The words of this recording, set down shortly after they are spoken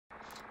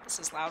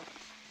this is loud.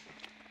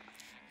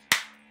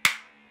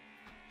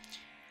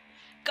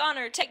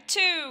 goNNER, take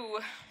 2!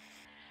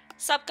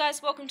 Sup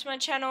guys, welcome to my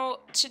channel.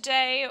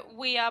 Today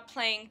we are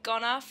playing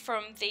goNNER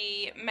from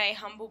the May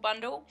Humble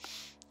Bundle.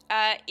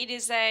 It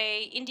is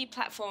a indie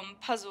platform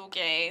puzzle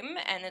game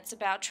and it's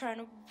about trying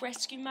to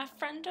rescue my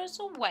friend as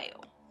a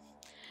whale.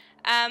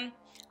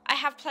 I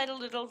have played a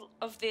little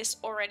of this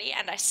already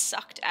and I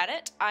sucked at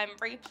it. I'm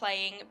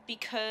replaying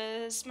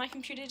because my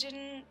computer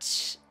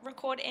didn't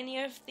record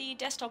any of the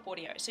desktop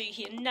audio, so you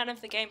hear none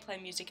of the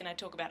gameplay music and I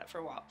talk about it for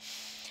a while.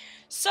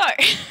 So,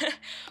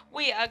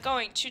 we are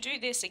going to do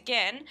this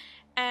again,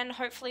 and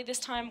hopefully this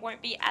time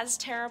won't be as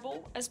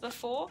terrible as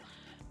before,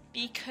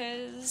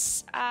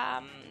 because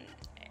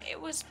it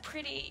was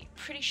pretty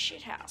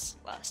shithouse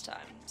last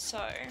time.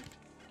 So,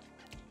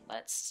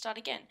 let's start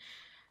again.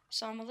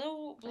 So I'm a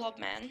little blob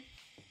man.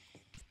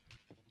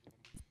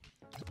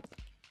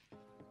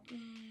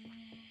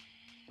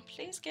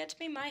 Please get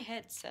me my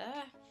head, sir.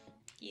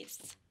 Yes.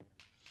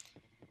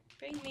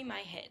 Bring me my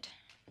head.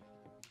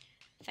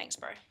 Thanks,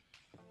 bro.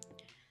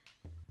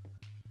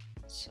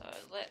 So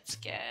let's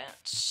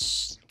get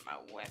my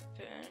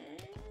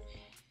weapon.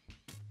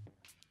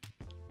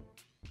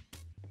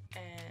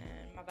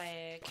 And my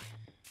bag.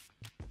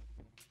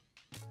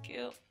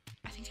 Cool.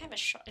 I think I have a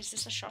shot. Is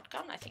this a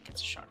shotgun? I think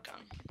it's a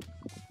shotgun.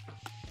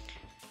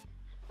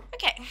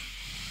 Okay.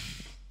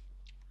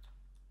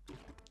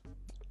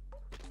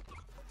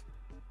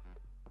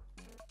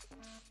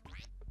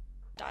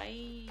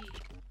 Die.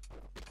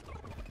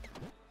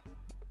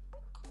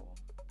 Cool.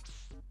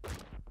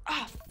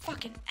 Ah,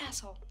 fucking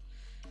asshole.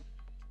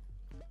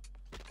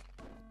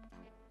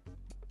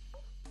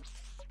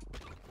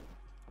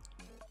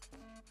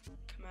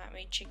 Come at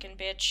me, chicken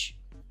bitch.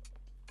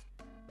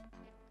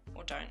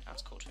 Or don't,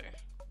 that's cool too.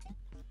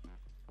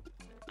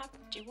 Up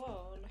the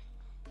wall.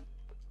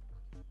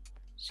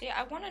 See,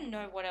 I want to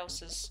know what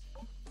else is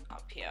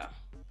up here.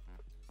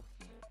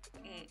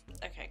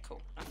 Okay,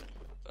 cool. Nothing.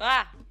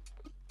 Ah!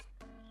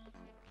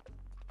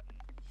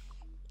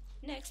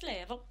 Next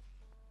level.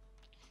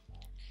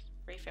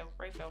 Refill,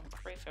 refill,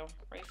 refill,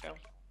 refill.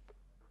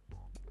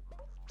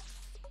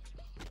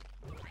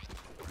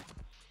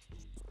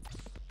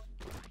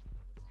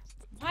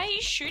 Why are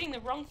you shooting the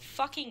wrong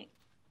fucking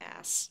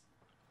ass?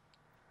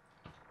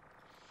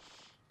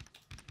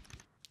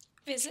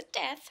 Visit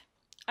death.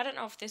 I don't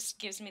know if this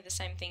gives me the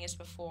same thing as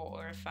before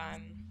or if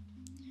I'm...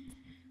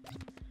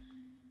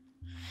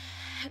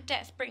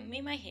 Death, bring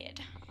me my head.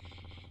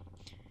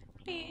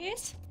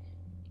 Please.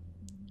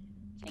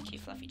 Thank you,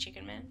 fluffy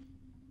chicken man.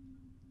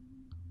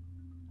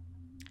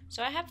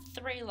 So I have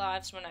 3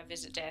 lives when I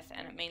visit death,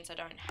 and it means I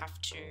don't have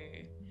to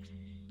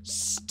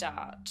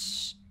start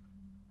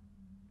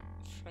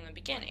from the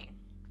beginning.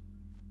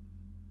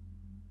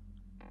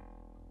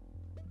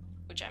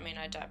 Which, I mean,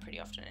 I die pretty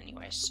often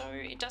anyway, so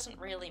it doesn't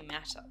really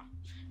matter.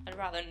 I'd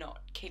rather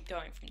not keep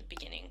going from the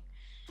beginning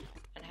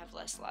and have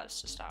less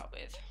lives to start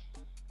with.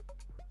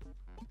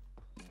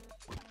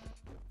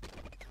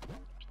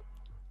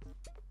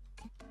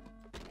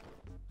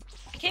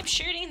 I keep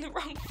shooting in the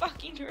wrong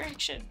fucking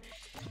direction.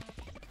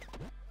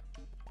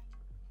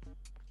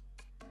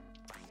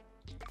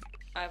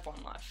 I have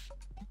 1 life.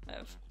 I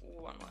have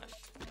 1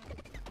 life.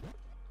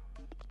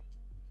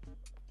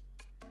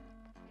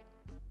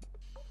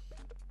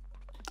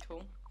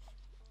 Cool.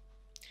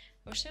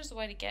 I wish there was a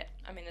way to get...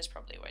 I mean, there's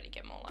probably a way to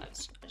get more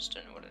lives. I just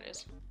don't know what it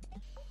is.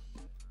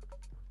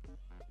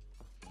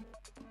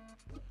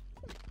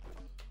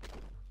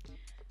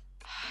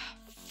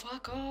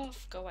 Fuck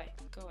off. Go away.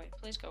 Go away.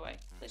 Please go away.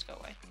 Please go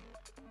away.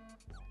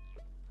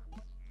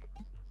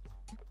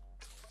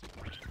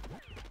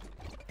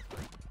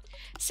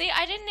 See,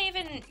 I didn't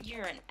even...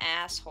 You're an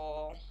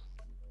asshole.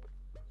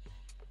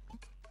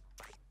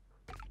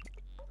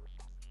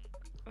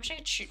 I wish I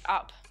could shoot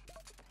up.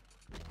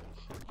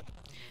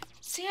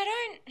 See,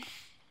 I don't...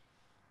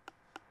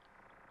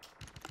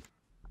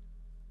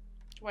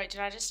 Wait, did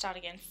I just start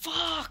again?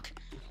 Fuck!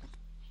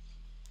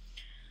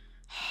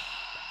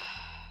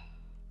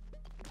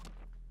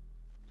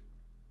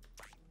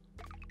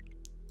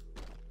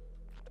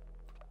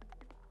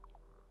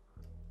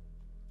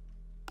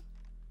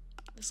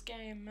 This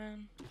game,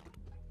 man.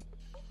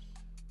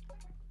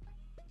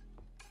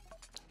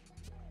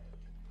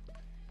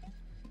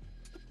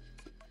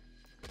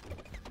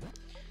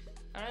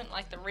 I don't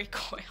like the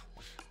recoil.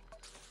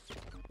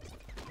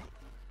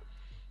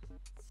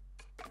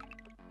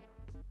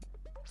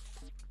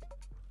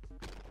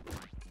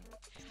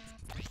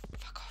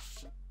 Fuck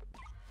off.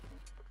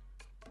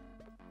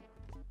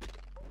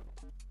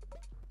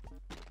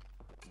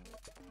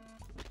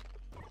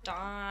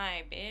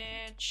 Die,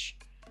 bitch.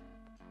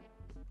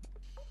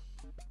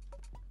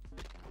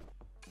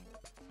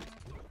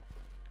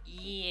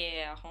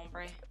 Yeah,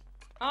 hombre.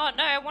 Oh,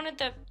 no, I wanted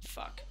the...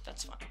 Fuck,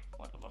 that's fine.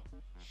 Whatever.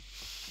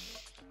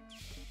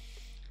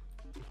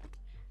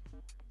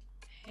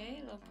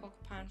 Hey, little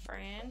porcupine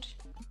friend.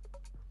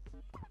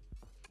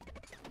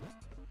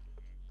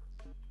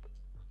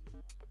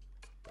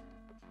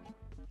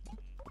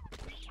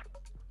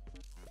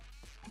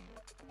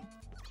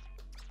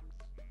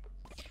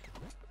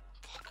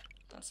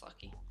 That's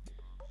lucky.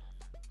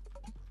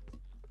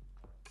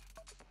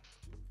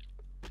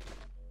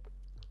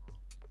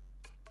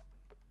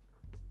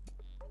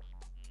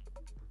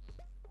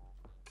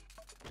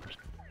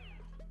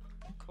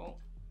 Cool.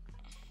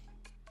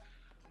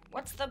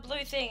 What's the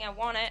blue thing? I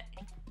want it.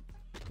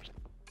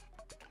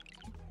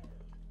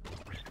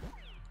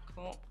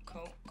 Cool,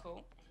 cool,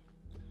 cool.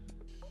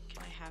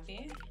 Can I have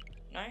you?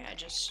 No, I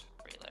just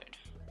reload.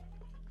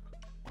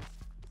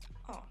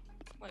 Oh,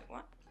 wait,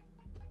 what?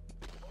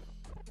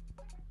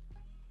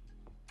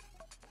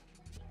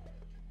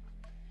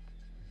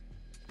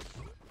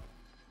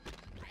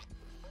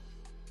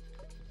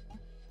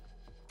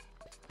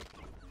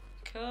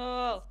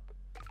 Cool.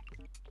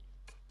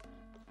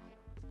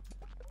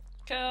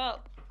 Cool.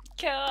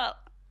 Cool.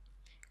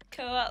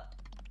 Cool.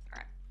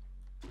 Alright.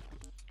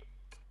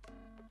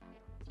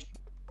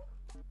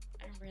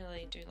 I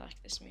really do like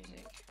this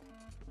music.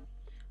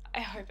 I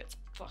hope it's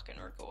fucking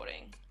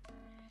recording.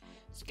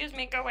 Excuse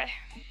me, go away.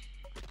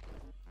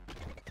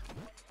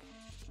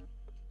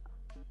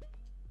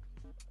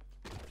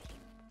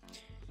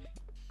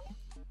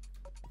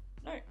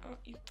 No, oh,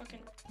 you fucking...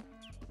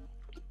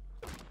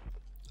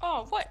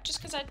 Oh, what?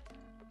 Just because I...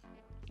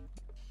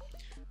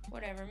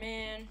 Whatever,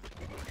 man.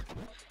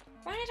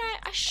 Why did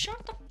I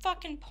shot the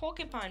fucking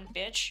porcupine,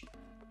 bitch.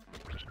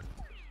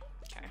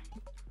 Okay.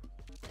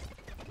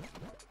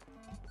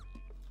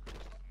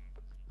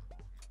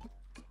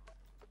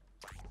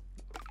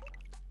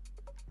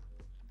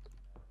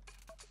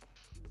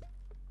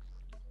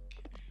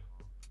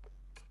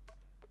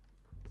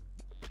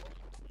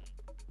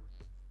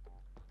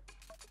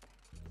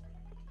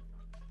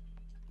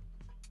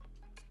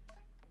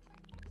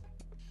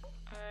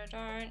 I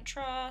don't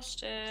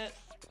trust it.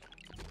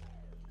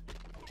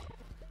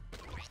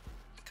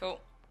 Cool.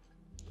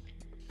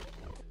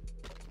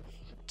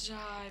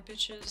 Die,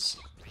 bitches.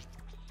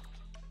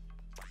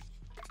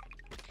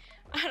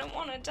 I don't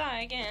want to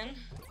die again.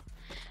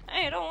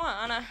 I don't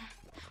wanna.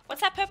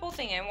 What's that purple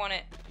thing? I want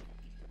it.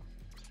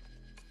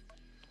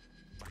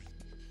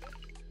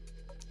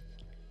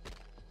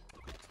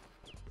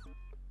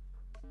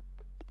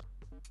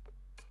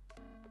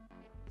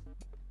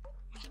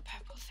 The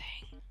purple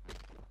thing.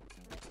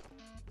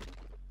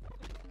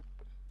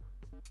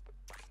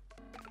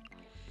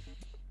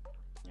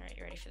 Alright,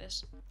 you ready for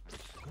this?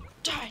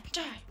 Die,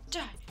 die,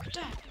 die,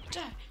 die,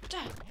 die,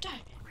 die,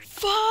 die.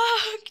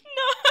 Fuck!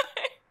 No!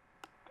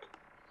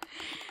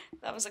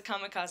 That was a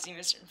kamikaze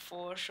mission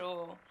for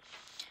sure.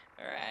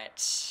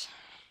 Alright.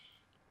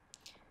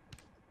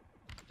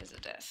 Here's a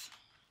death.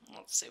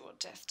 Let's see what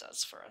death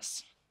does for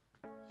us.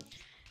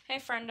 Hey,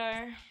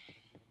 friendo.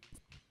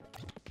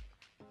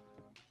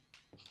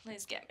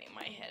 Please get me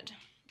my head.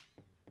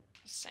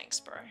 Thanks,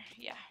 bro.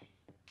 Yeah.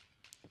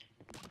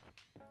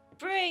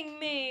 Bring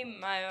me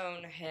my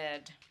own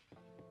head.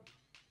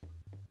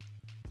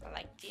 I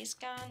like this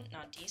gun,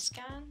 not this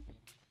gun.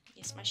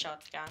 Yes, my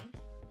shotgun.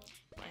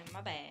 And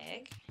my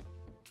bag.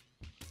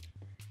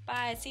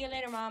 Bye, see you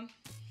later, Mom.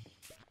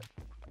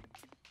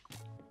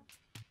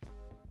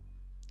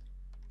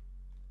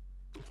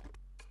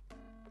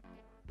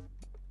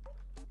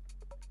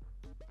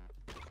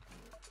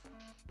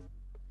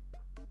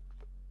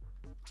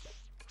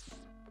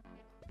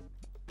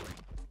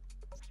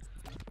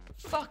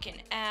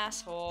 Fucking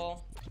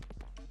asshole.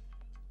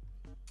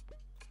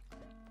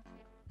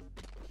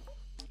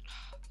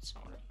 That's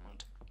not what I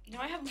want. No,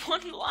 I have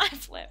one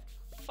life left.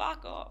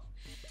 Fuck off.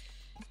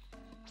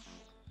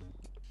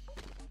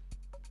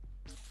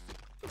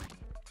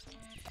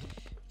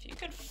 If you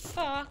could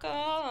fuck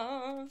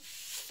off.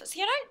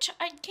 See,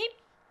 I keep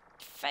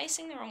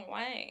facing the wrong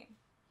way.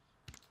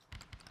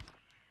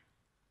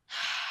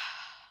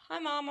 Hi,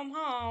 Mom, I'm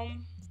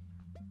home.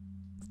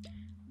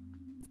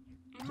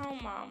 I'm home,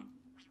 Mom.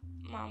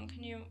 Mom, do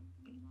you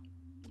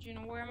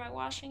know where my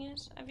washing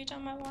is? Have you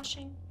done my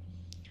washing?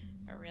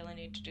 I really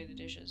need to do the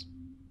dishes.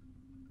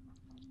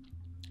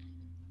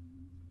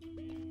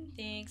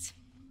 Thanks.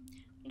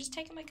 I'm just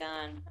taking my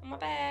gun and my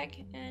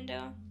bag, and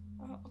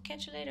I'll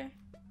catch you later.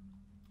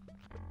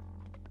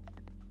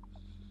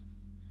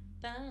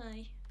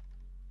 Bye.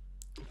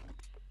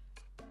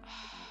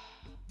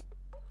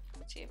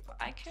 See if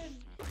I could.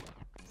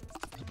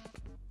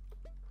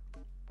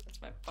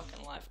 That's my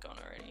fucking life gone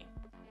already.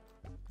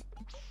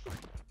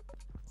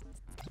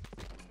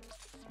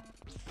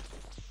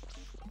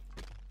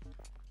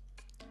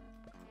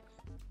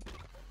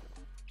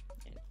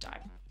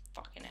 Die,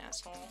 fucking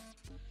asshole.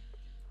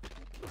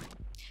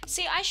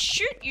 See, I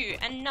shoot you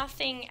and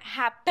nothing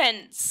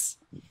happens.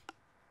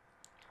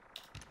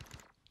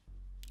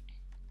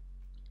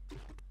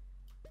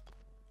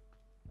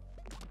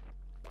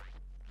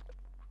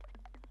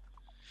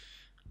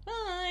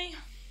 Bye.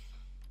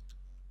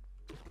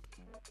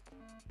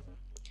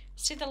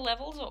 See, the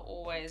levels are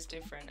always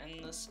different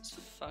and this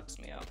fucks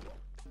me up.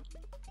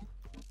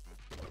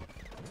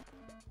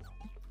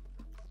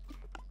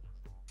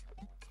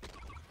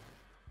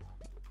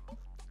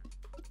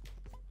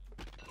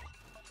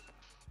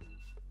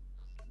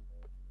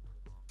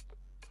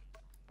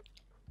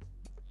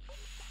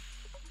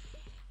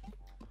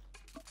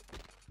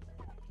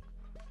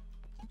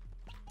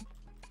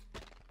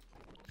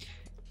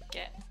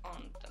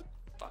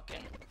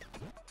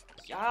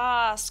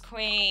 Yes,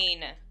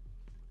 queen.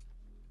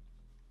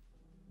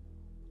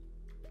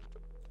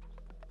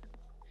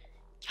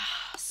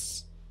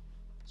 Yes.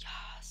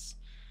 Yes.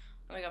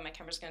 Oh my god, my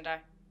camera's gonna die.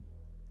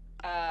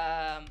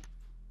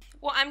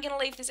 Well, I'm going to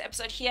leave this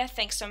episode here.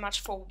 Thanks so much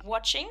for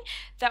watching.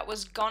 That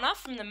was goNNER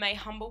from the May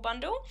Humble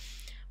Bundle.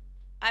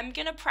 I'm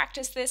going to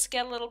practice this,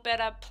 get a little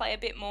better, play a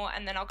bit more,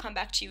 and then I'll come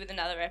back to you with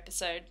another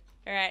episode.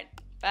 Alright,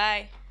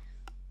 bye.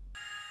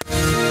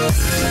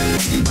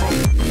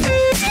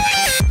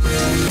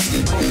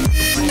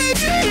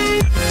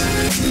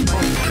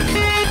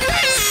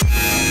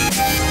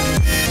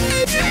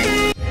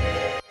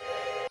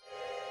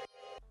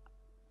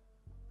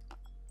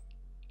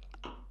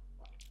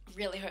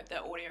 Really hope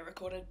that audio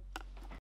recorded.